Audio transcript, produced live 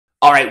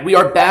All right, we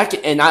are back,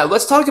 and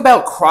let's talk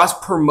about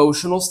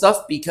cross-promotional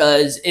stuff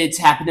because it's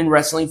happened in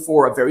wrestling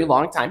for a very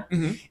long time,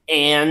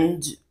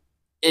 and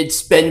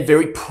it's been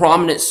very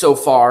prominent so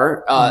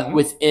far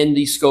within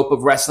the scope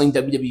of wrestling.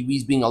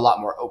 WWE's being a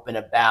lot more open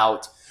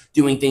about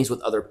doing things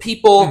with other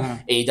people.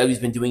 AEW's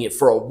been doing it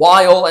for a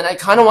while, and I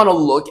kind of want to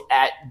look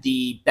at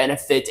the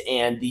benefit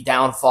and the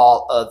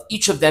downfall of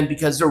each of them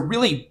because they're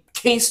really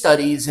case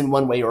studies in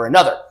one way or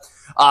another.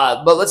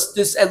 But let's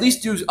just at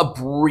least do a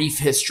brief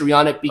history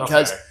on it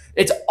because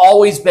it's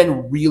always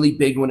been really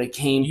big when it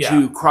came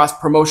to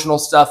cross-promotional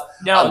stuff.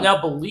 Now,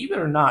 believe it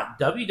or not,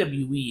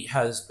 WWE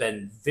has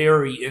been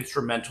very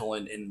instrumental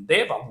in they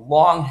have a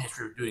long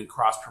history of doing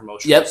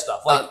cross-promotional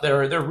stuff. Like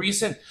their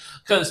recent,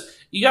 because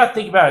you got to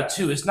think about it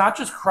too. It's not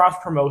just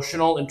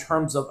cross-promotional in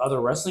terms of other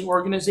wrestling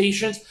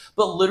organizations,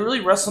 but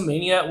literally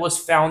WrestleMania was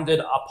founded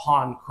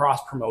upon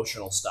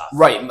cross-promotional stuff.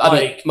 Right. I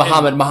mean,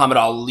 Muhammad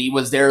Ali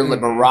was there.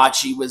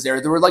 Liberace was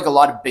there. There were like a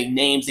lot of big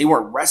names. They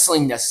weren't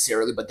wrestling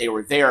necessarily, but they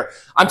were there.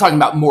 I'm talking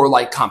about more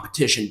like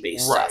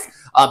competition-based stuff.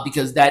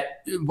 Because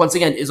that, once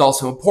again, is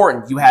also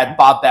important. You had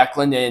Bob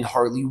Backlund and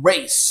Harley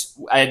Race.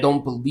 I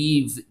don't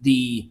believe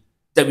the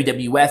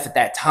WWF at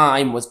that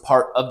time was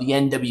part of the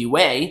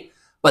NWA,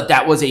 but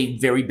that was a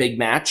very big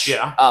match.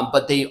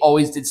 But they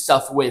always did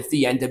stuff with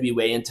the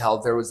NWA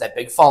until there was that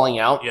big falling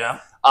out.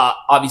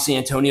 Obviously,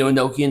 Antonio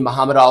Inoki and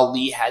Muhammad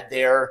Ali had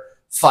their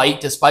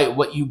fight, despite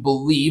what you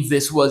believe.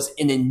 This was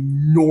an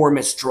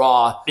enormous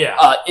draw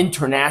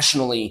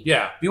internationally.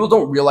 People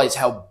don't realize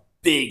how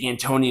big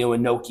Antonio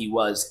Inoki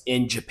was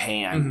in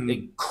Japan.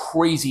 Like,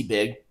 crazy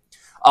big.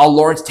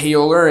 Lawrence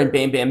Taylor and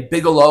Bam Bam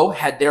Bigelow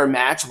had their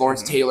match.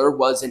 Lawrence Taylor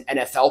was an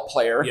NFL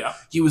player.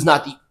 He was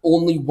not the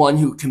only one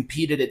who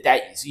competed at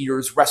that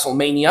year's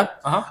WrestleMania,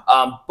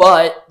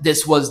 but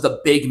this was the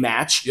big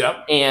match.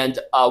 And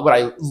what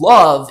I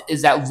love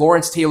is that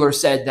Lawrence Taylor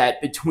said that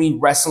between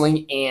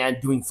wrestling and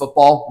doing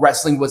football,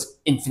 wrestling was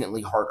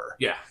infinitely harder.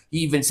 He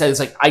even says,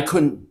 like, I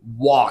couldn't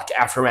walk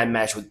after that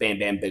match with Bam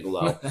Bam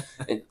Bigelow.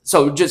 And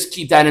so just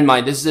keep that in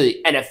mind. This is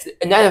an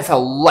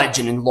NFL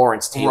legend in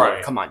Lawrence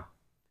Taylor. Come on.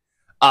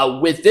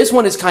 With this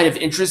one, it's kind of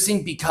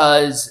interesting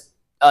because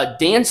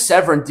Dan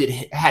Severn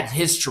had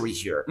history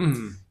here.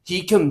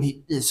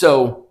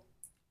 So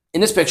in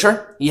this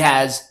picture, he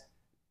has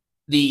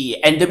the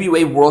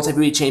NWA World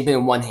Heavyweight Champion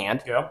in one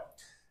hand.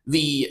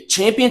 The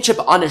championship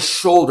on his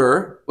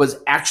shoulder was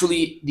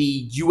actually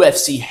the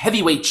UFC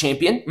Heavyweight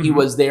Champion. He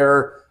was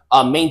their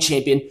main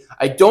champion.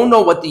 I don't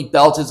know what the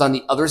belt is on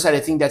the other side. I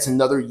think that's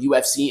another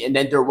UFC. And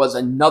then there was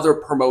another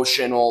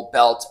promotional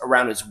belt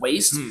around his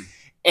waist.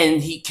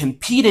 And he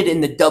competed in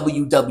the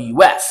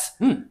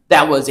WWF.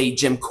 That was a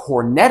Jim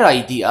Cornette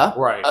idea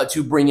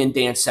to bring in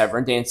Dan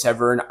Severn. Dan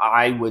Severn,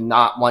 I would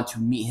not want to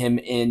meet him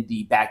in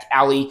the back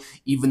alley,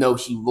 even though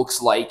he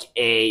looks like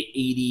a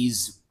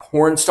 80s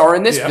porn star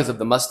in this because of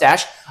the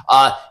mustache.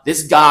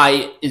 This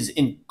guy is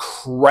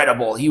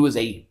incredible. He was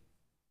a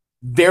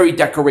very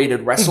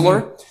decorated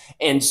wrestler.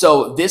 And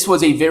so this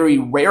was a very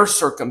rare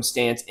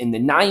circumstance in the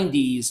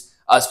 90s,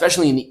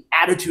 especially in the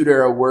Attitude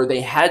Era, where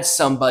they had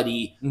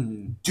somebody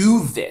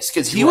do this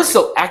because he was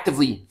still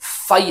actively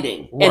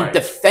fighting and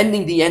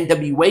defending the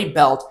NWA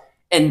belt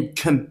and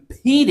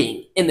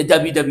competing in the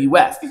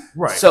WWF.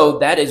 So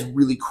that is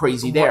really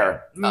crazy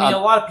there. I mean, a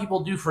lot of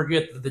people do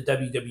forget that the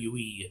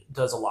WWE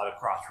does a lot of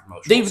cross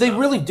promotion. They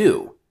really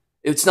do.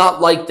 It's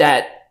not like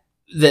that.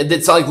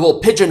 That's like a little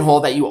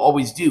pigeonhole that you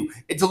always do.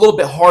 It's a little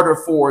bit harder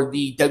for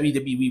the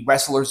WWE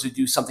wrestlers to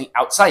do something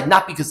outside,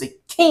 not because they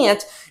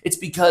can't. It's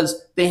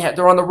because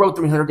they're on the road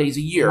 300 days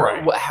a year.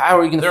 How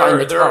are you going to find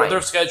the time?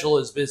 Their schedule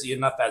is busy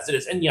enough as it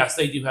is, and yes,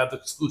 they do have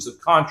exclusive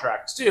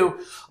contracts too,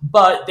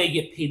 but they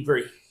get paid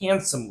very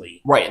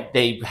handsomely.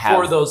 They have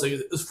for those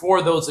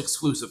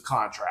exclusive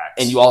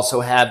contracts, and you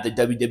also have the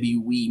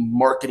WWE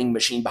marketing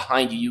machine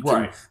behind you. You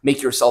can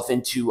make yourself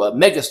into a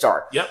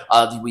megastar.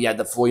 We had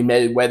the Floyd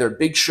Mayweather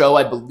Big Show.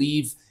 I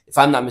believe, if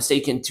I'm not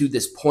mistaken, to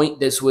this point,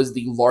 this was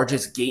the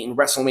largest gate in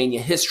WrestleMania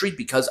history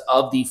because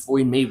of the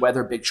Floyd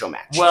Mayweather Big Show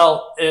match.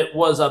 Well, it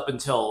was up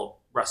until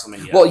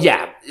WrestleMania.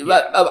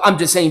 Well, I'm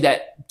just saying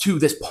that to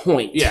this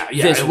point,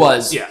 this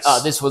was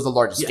the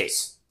largest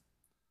gate.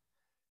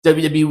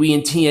 WWE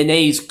and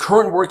TNA's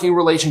current working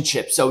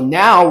relationship. So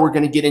now we're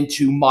going to get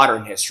into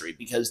modern history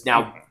because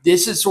now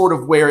this is sort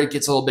of where it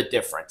gets a little bit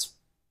different.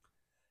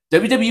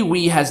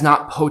 WWE has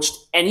not poached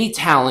any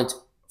talent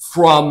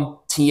from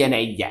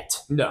TNA yet.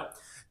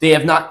 They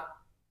have not.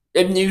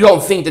 And you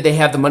don't think that they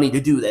have the money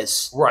to do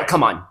this.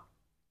 Come on.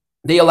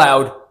 They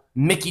allowed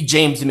Mickie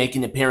James to make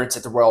an appearance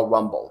at the Royal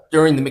Rumble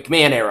during the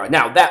McMahon era.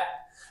 Now, that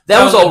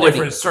was already a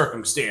different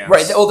circumstance.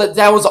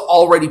 That was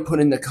already put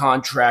in the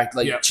contract.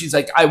 Like, she's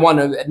like, I want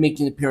to make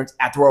an appearance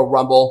at the Royal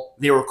Rumble.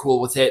 They were cool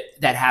with it.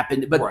 That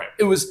happened. But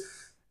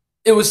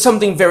it was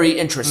something very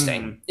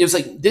interesting. It was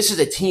like, this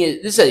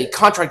is a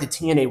contracted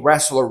TNA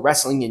wrestler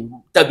wrestling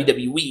in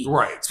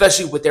WWE.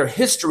 Especially with their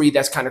history,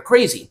 that's kind of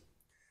crazy.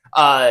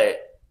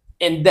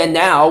 And then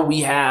now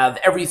we have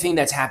everything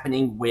that's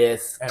happening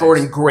with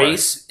Jordynne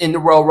Grace in the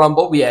Royal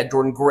Rumble. We had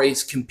Jordynne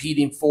Grace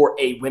competing for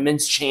a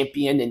women's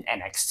champion in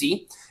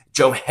NXT.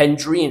 Joe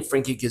Hendry and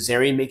Frankie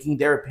Kazarian making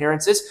their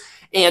appearances.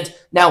 And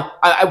now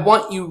I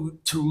want you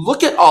to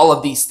look at all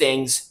of these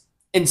things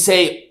and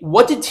say,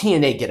 what did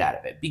TNA get out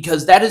of it?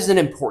 Because that is an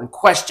important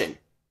question.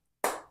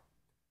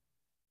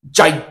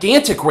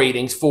 Gigantic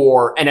ratings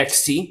for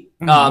NXT,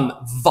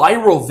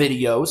 viral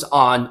videos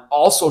on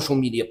all social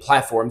media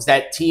platforms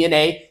that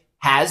TNA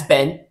has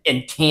been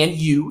and can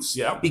use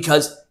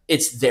because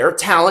it's their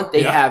talent.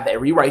 They have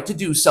every right to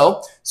do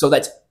so. So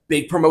that's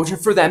big promotion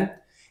for them.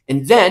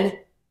 And then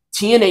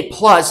TNA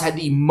Plus had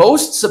the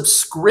most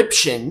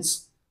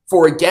subscriptions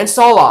for Against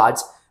All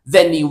Odds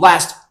than the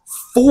last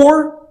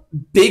 4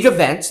 big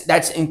events.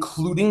 That's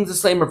including the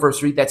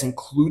Slammiversary. That's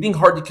including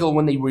Hard to Kill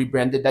when they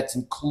rebranded. That's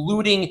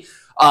including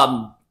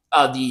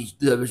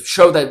the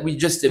show that we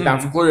just did,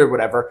 Bound for Glory or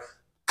whatever,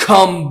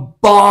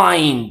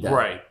 combined.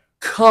 Right.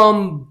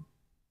 Combined.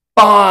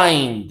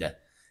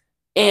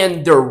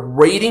 And their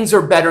ratings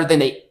are better than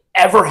they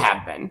ever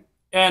have been.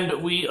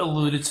 And we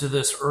alluded to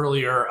this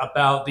earlier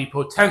about the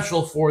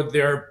potential for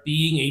there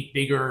being a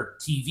bigger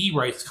TV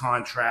rights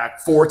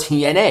contract for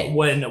TNA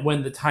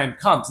when the time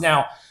comes.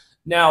 Now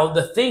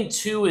the thing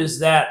too is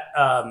that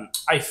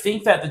I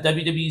think that the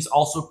WWE is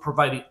also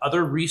providing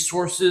other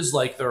resources,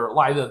 like their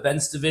live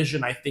events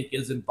division. I think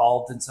is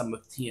involved in some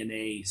of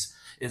TNA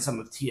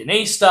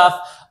stuff.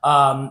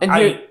 And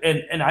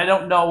I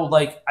don't know,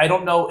 I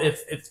don't know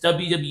if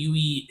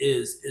WWE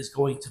is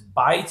going to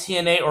buy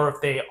TNA or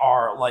if they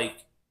are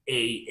like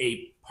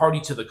a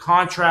party to the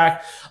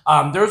contract.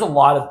 There's a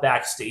lot of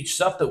backstage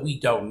stuff that we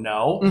don't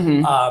know.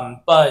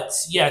 But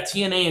yeah,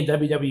 TNA and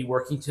WWE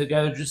working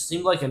together just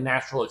seemed like a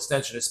natural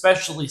extension,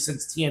 especially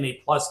since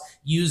TNA Plus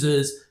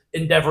uses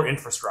Endeavor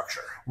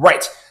infrastructure.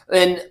 Right.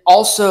 And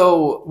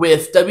also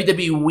with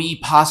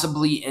WWE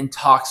possibly in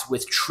talks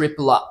with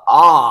AAA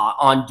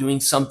on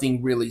doing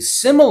something really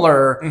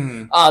similar,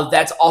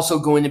 that's also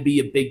going to be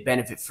a big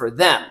benefit for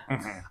them.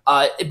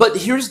 But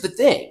here's the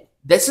thing.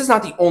 This is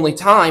not the only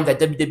time that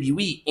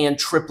WWE and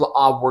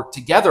AAA worked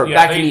together.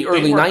 Back in the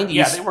early 90s.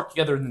 Yeah, they worked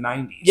together in the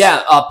 90s.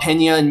 Yeah,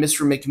 Pena and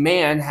Mr.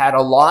 McMahon had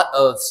a lot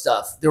of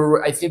stuff.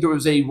 I think there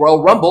was a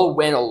Royal Rumble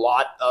when a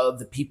lot of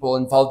the people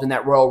involved in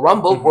that Royal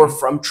Rumble were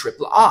from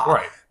AAA.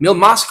 Right. Mil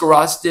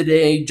Mascaras did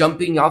a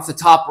jumping off the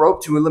top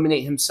rope to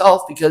eliminate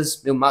himself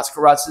because Mil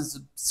Mascaras is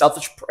a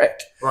selfish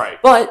prick.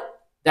 Right.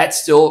 But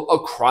that's still a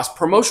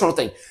cross-promotional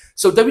thing.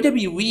 So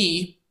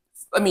WWE,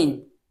 I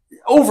mean,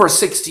 over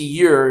 60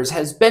 years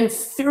has been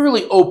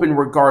fairly open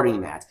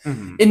regarding that.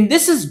 And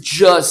this is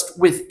just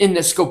within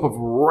the scope of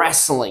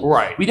wrestling.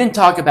 Right. We didn't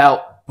talk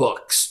about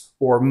books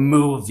or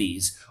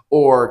movies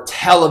or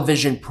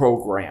television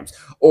programs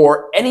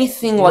or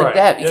anything like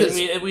that. Because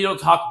we don't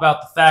talk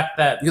about the fact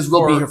that... Because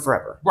we'll be here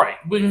forever. Right.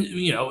 And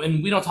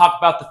we don't talk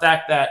about the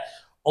fact that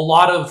a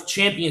lot of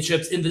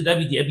championships in the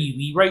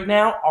WWE right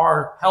now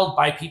are held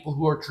by people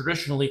who are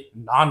traditionally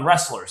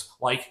non-wrestlers.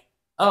 Like,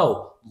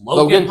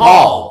 Logan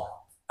Paul.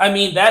 I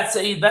mean, that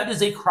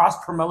is a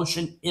cross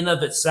promotion in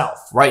of itself.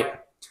 Right.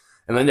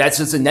 And then that's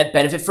just a net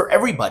benefit for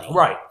everybody.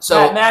 Right.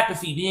 So Matt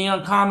McAfee being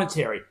on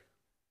commentary,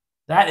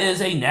 that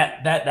is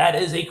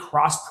a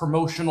cross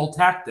promotional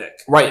tactic.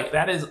 Right.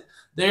 Like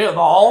they have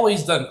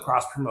always done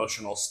cross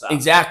promotional stuff.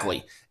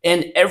 Exactly.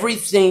 And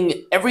everything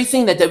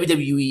that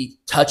WWE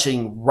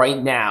touching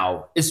right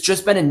now has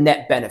just been a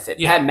net benefit.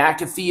 Yeah. Pat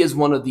McAfee is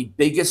one of the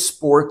biggest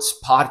sports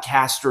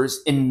podcasters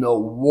in the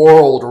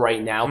world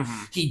right now.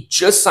 He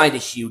just signed a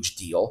huge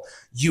deal.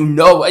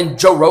 And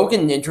Joe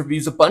Rogan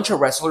interviews a bunch of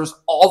wrestlers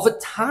all the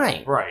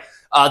time. Right.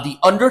 The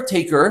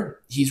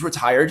Undertaker, he's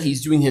retired.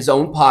 He's doing his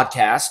own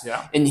podcast,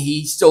 and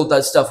he still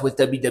does stuff with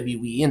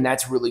WWE, and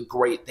that's really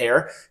great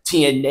there.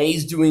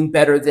 TNA's doing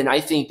better than I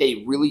think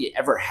they really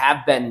ever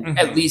have been,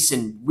 at least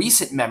in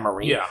recent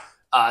memory,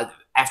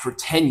 after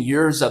 10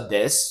 years of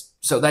this.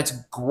 So that's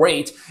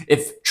great.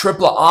 If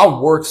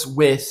AAA works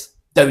with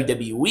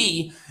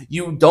WWE,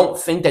 you don't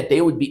think that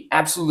they would be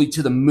absolutely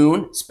to the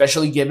moon,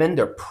 especially given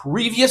their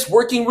previous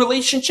working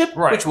relationship,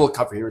 which we'll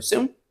cover here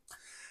soon.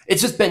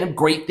 It's just been a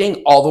great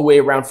thing all the way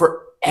around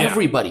for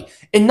everybody.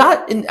 And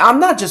I'm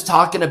not just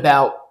talking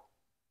about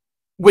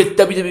with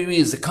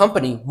WWE as a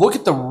company. Look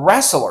at the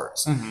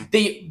wrestlers.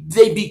 They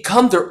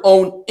become their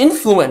own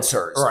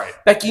influencers. Right.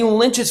 Becky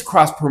Lynch is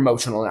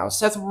cross-promotional now.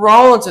 Seth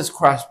Rollins is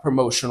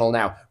cross-promotional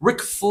now.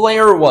 Ric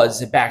Flair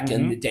was back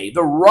in the day.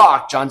 The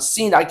Rock, John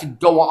Cena, I could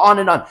go on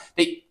and on.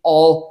 They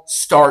all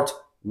start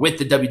with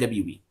the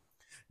WWE.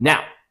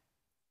 Now,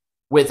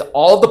 with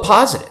all the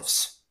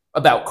positives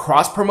about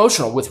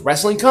cross-promotional with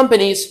wrestling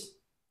companies,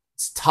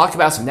 let's talk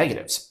about some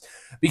negatives.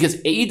 Because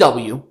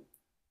AEW,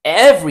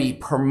 every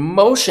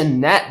promotion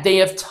that they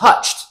have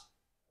touched,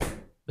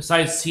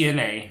 besides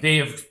TNA, they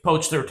have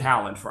poached their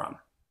talent from.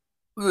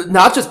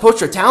 Not just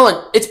poached their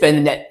talent, it's been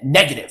a net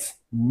negative.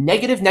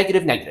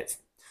 Negative.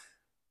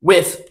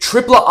 With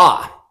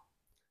AAA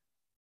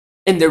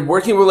and their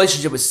working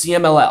relationship with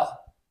CMLL,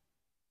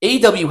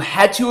 AEW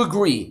had to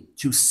agree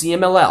to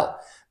CMLL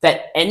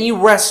that any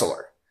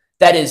wrestler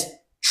that is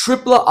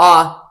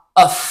AAA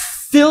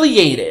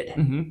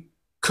affiliated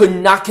could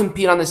not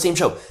compete on the same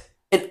show.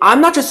 And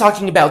I'm not just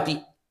talking about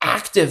the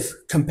active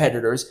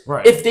competitors.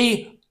 Right. If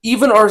they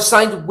even are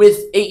signed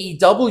with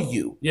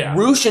AEW, yeah.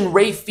 Roosh and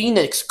Ray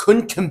Phoenix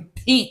couldn't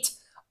compete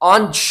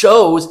on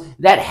shows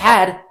that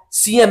had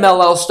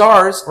CMLL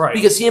stars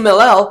because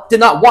CMLL did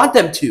not want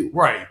them to.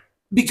 Right.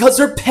 Because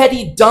they're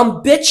petty,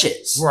 dumb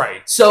bitches.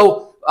 Right.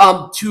 So,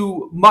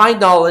 to my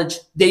knowledge,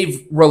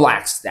 they've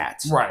relaxed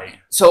that. Right.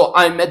 So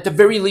I'm at the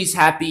very least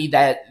happy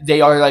that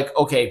they are like,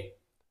 okay,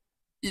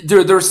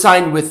 they're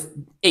signed with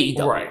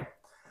AEW. Right.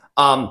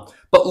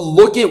 But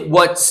look at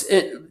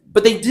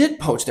but they did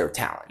poach their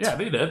talent. Yeah,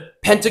 they did.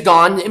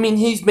 Pentagon, I mean,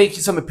 he's making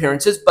some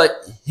appearances, but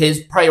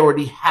his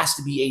priority has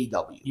to be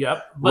AEW.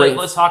 Yep. But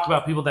let's talk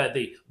about people that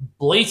they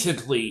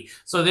blatantly.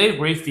 So they have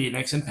Ray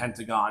Phoenix and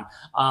Pentagon,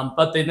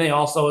 but then they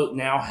also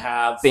now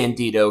have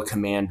Bandito,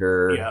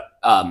 Commander. Yeah.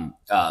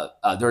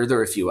 There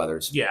are a few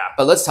others. Yeah.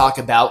 But let's talk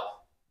about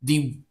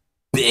the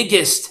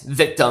biggest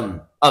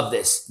victim of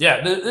this.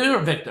 Yeah, they're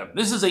a victim.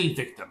 This is a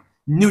victim.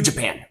 New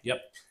Japan. Yep.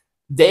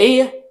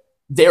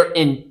 Their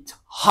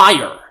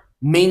entire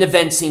main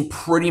event scene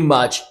pretty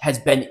much has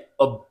been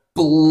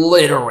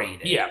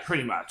obliterated. Yeah,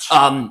 pretty much.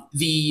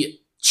 The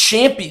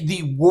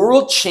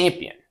world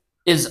champion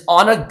is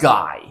on a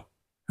guy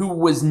who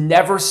was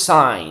never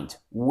signed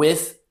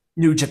with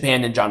New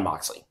Japan and Jon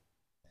Moxley.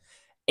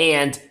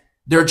 And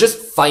they're just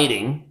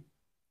fighting.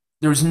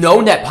 There's no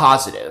net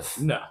positive.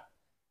 No.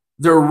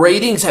 Their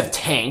ratings have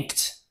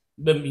tanked.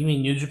 You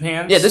mean New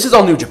Japan? Yeah, this is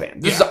all New Japan.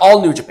 This is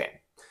all New Japan.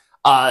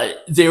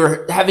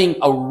 They're having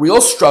a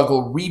real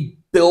struggle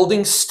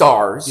rebuilding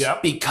stars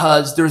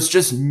because there's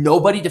just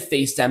nobody to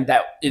face them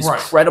that is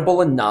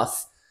credible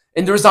enough,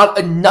 and there's not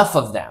enough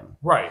of them.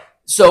 Right.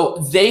 So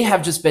they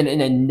have just been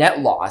in a net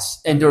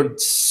loss, and they're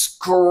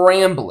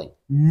scrambling.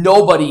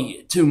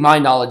 Nobody, to my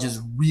knowledge, is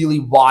really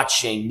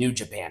watching New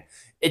Japan.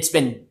 It's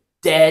been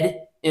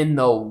dead in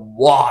the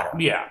water.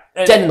 Yeah.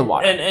 Dead in the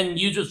water. And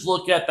you just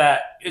look at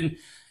that,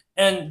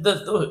 and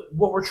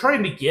what we're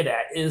trying to get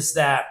at is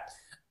that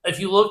if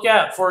you look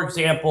at, for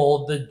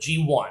example, the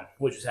G1,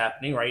 which is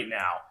happening right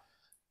now,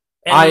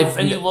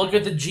 and you look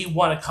at the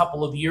G1 a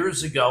couple of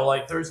years ago,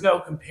 like there's no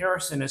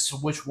comparison as to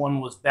which one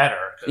was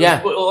better.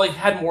 Yeah. Like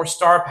had more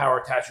star power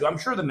attached to it. I'm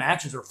sure the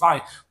matches are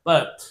fine,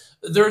 but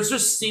there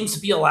just seems to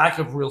be a lack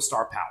of real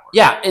star power.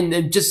 Yeah, and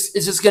it's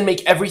just going to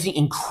make everything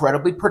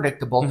incredibly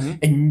predictable,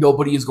 and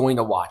nobody is going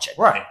to watch it.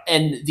 Right.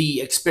 And the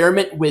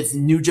experiment with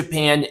New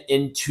Japan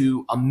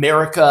into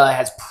America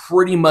has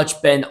pretty much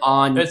been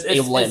on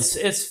a limb.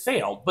 It's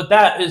failed, but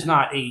that is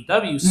not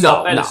AEW's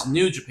fault. That is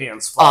New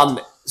Japan's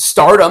fault.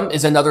 Stardom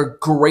is another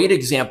great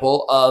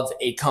example of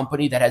a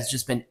company that has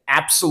just been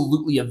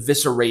absolutely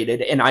eviscerated,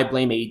 and I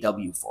blame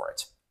AEW for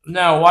it.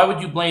 Now, why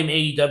would you blame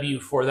AEW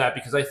for that?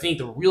 Because I think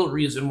the real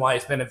reason why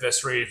it's been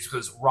eviscerated is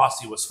because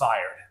Rossi was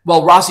fired.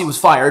 Well, Rossi was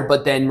fired,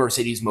 but then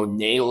Mercedes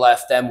Moné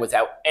left them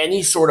without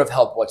any sort of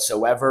help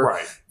whatsoever.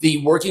 Right. The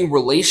working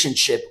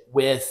relationship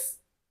with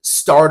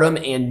Stardom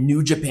and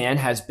New Japan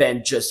has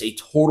been just a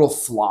total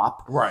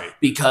flop. Right.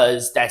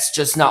 Because that's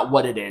just not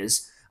what it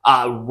is.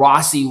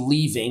 Rossi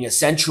leaving,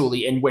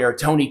 essentially, and where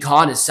Tony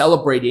Khan is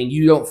celebrating,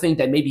 you don't think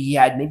that maybe he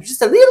had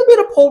just a little bit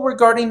of pull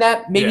regarding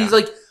that? Maybe he's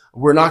like,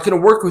 we're not going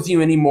to work with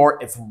you anymore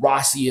if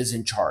Rossi is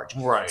in charge.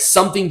 Right.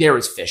 Something there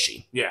is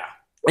fishy. Yeah.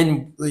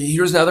 And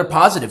here's another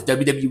positive.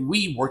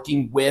 WWE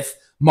working with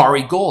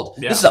Mari Gold.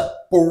 Yeah. This is a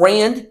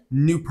brand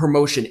new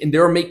promotion, and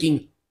they're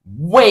making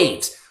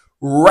waves,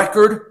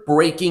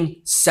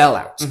 record-breaking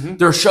sellouts.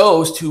 Their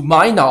shows, to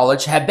my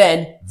knowledge, have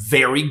been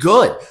very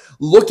good.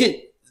 Look at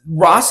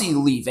Rossi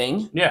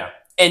leaving. Yeah.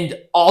 And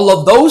all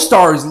of those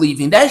stars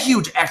leaving. That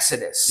huge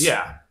exodus.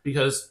 Yeah,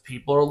 because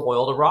people are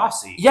loyal to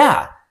Rossi.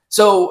 Yeah.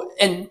 So,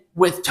 and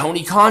with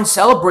Tony Khan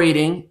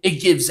celebrating,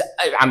 it gives,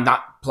 I'm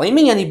not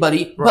blaming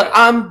anybody, but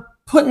I'm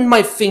putting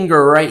my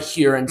finger right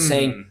here and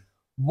saying,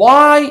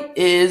 why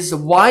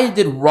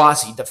did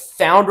Rossi, the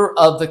founder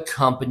of the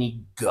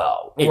company,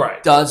 go?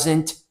 It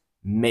doesn't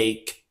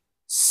make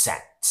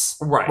sense.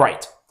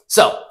 Right.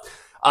 So,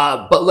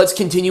 but let's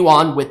continue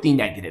on with the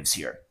negatives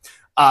here.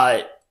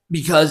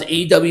 Because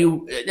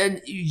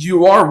AEW,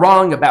 you are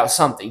wrong about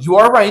something. You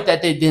are right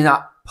that they did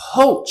not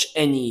poach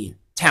any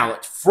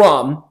talent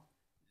from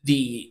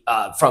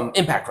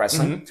Impact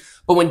Wrestling.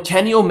 But when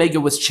Kenny Omega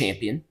was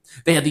champion,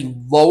 they had the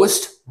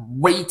lowest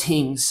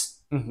ratings,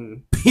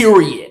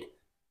 period.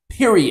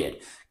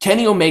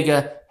 Kenny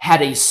Omega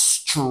had a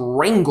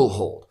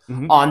stranglehold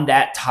on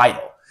that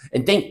title.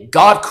 And thank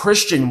God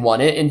Christian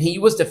won it, and he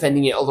was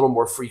defending it a little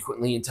more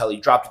frequently until he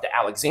dropped it to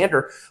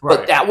Alexander.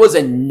 But that was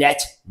a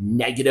net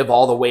negative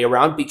all the way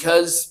around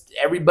because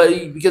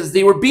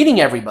they were beating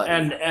everybody.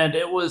 And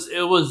it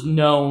was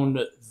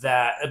known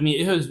that, I mean,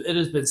 it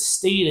has been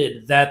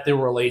stated that the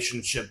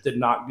relationship did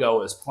not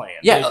go as planned.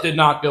 Yeah. It did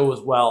not go as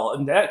well.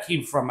 And that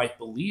came from, I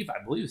believe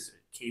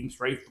came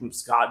straight from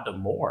Scott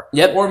D'Amore.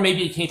 Yep. Or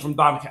maybe it came from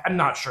Don McKenzie. I'm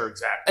not sure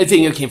exactly. I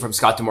think it came from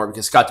Scott D'Amore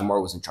because Scott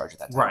D'Amore was in charge at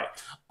that time. Right.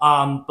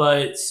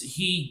 But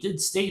he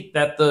did state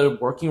that the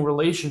working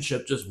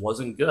relationship just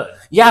wasn't good.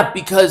 Yeah,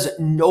 because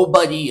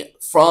nobody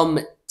from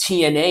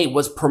TNA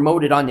was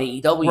promoted on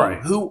AEW.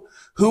 Right.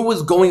 Who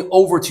was going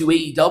over to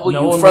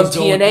AEW from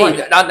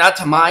TNA? Not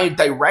to my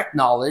direct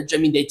knowledge. I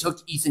mean, they took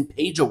Ethan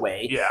Page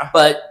away. Yeah.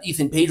 But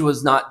Ethan Page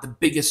was not the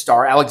biggest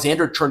star.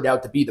 Alexander turned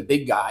out to be the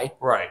big guy.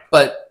 Right.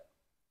 But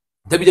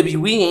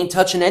WWE ain't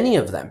touching any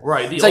of them.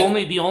 Right.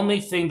 The only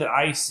thing that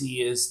I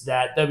see is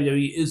that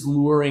WWE is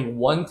luring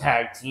one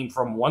tag team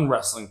from one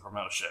wrestling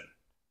promotion,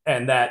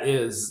 and that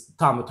is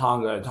Tama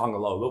Tonga and Tonga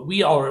Loa. But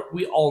we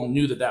all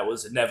knew that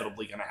was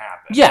inevitably going to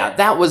happen. Yeah,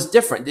 that was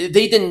different. They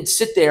didn't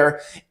sit there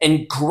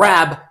and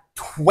grab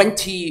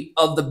 20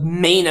 of the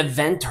main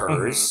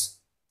eventers.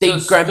 They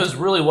grabbed, because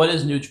really, what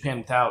is New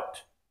Japan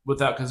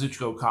without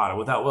Kazuchika Okada,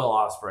 without Will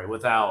Ospreay,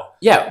 without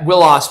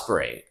Will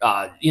Ospreay?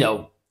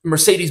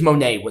 Mercedes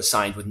Moné was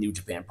signed with New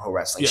Japan Pro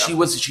Wrestling. Yeah. She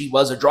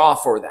was a draw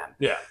for them.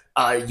 Yeah.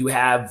 You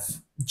have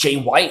Jay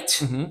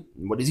White.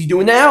 What is he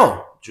doing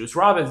now? Juice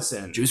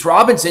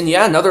Robinson,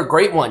 yeah, another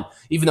great one.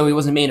 Even though he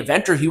wasn't a main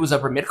eventer, he was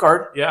upper mid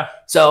card. Yeah.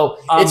 So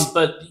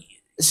but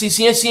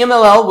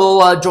CMLL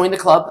will join the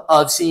club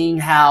of seeing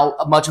how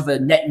much of a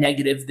net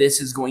negative this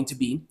is going to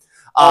be.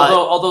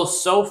 Although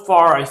so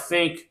far, I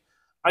think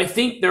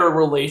their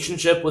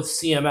relationship with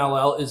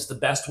CMLL is the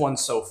best one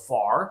so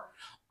far.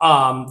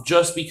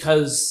 Just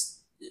because,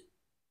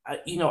 I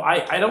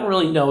don't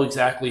really know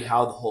exactly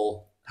how the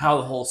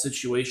whole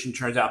situation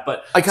turns out,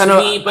 but I kind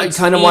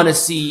of want to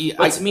see.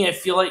 But to me, I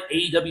feel like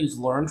AEW's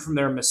learned from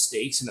their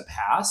mistakes in the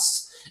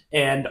past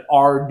and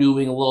are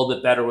doing a little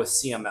bit better with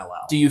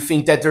CMLL. Do you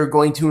think that they're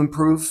going to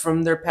improve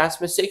from their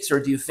past mistakes, or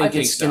do you think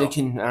it's going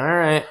to? All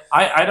right,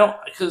 I don't,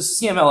 because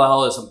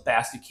CMLL is a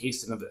basket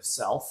case in of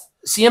itself.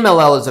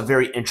 CMLL is a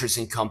very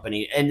interesting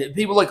company, and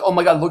people are like, oh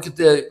my god, look at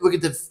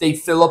they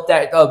fill up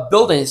that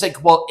building. It's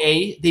like, well,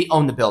 A, they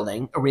own the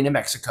building, Arena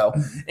Mexico,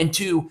 and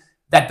two,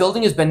 that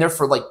building has been there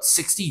for like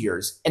 60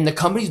 years, and the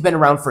company's been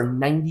around for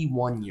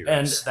 91 years.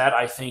 And that,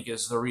 I think,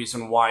 is the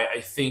reason why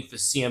I think the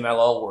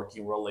CMLL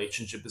working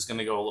relationship is going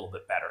to go a little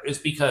bit better, is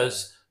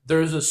because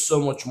there's just so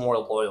much more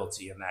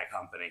loyalty in that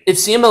company. If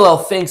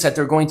CMLL thinks that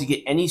they're going to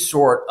get any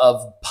sort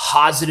of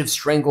positive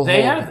stranglehold,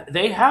 they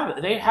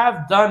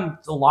have done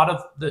a lot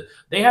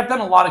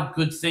of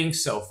good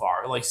things so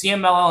far. Like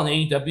CMLL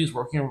and AEW's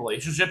working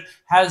relationship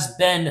has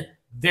been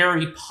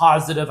very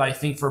positive, I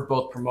think, for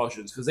both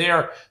promotions, because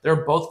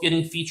they're both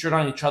getting featured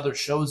on each other's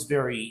shows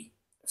very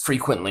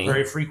frequently.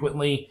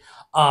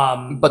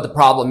 But the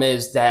problem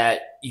is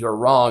that you're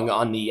wrong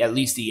on at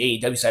least the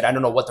AEW side. I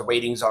don't know what the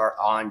ratings are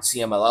on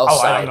CMLL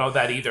side. I don't know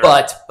that either.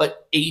 But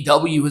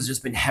AEW has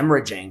just been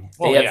hemorrhaging.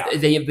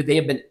 They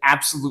have been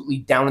absolutely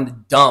down in the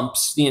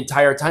dumps the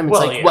entire time.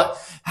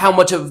 It's how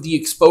much of the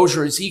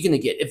exposure is he going to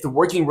get if the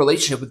working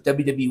relationship with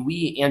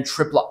WWE and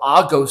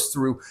AAA goes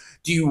through?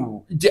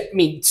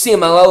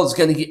 CMLL is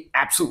going to get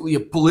absolutely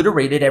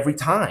obliterated every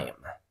time.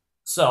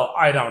 So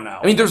I don't know.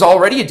 I mean, there's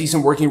already a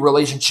decent working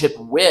relationship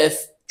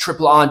with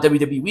AAA and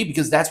WWE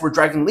because that's where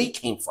Dragon Lee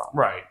came from.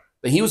 Right.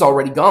 But he was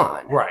already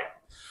gone. Right.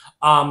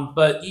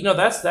 But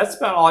that's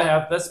about all I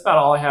have. That's about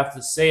all I have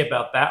to say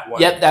about that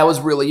one. Yep, that was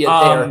really it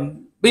there.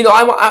 But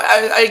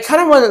I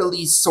kind of want to at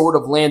least sort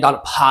of land on a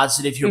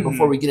positive here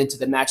before we get into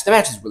the match. The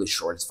match is really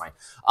short. It's fine.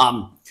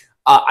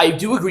 I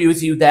do agree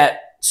with you that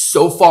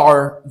so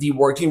far the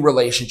working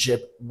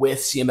relationship with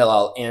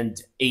CMLL and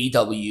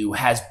AEW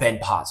has been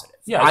positive.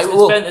 Yeah,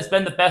 it's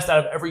been the best out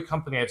of every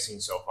company I've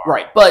seen so far.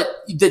 Right, but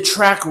the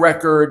track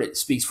record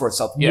speaks for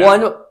itself. Yeah.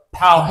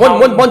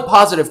 One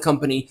positive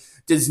company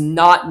does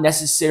not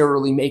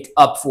necessarily make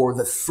up for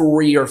the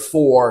 3 or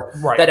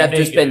 4 that have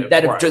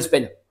just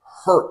been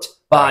hurt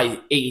by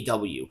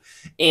AEW.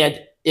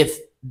 And if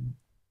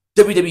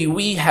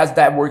WWE has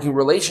that working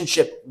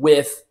relationship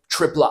with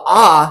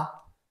AAA,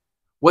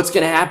 what's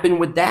going to happen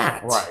with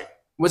that? Right.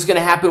 What's going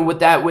to happen with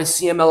that with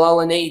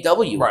CMLL and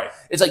AEW? Right.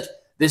 It's like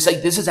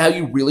this is how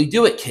you really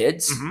do it,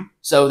 kids.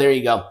 So there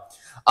you go.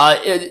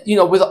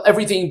 With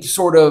everything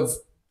sort of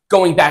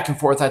going back and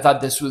forth, I thought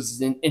this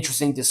was an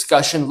interesting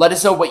discussion. Let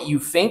us know what you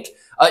think.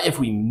 If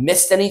we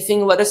missed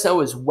anything, let us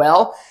know as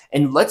well.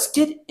 And let's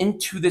get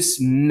into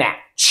this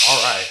match.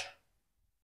 All right.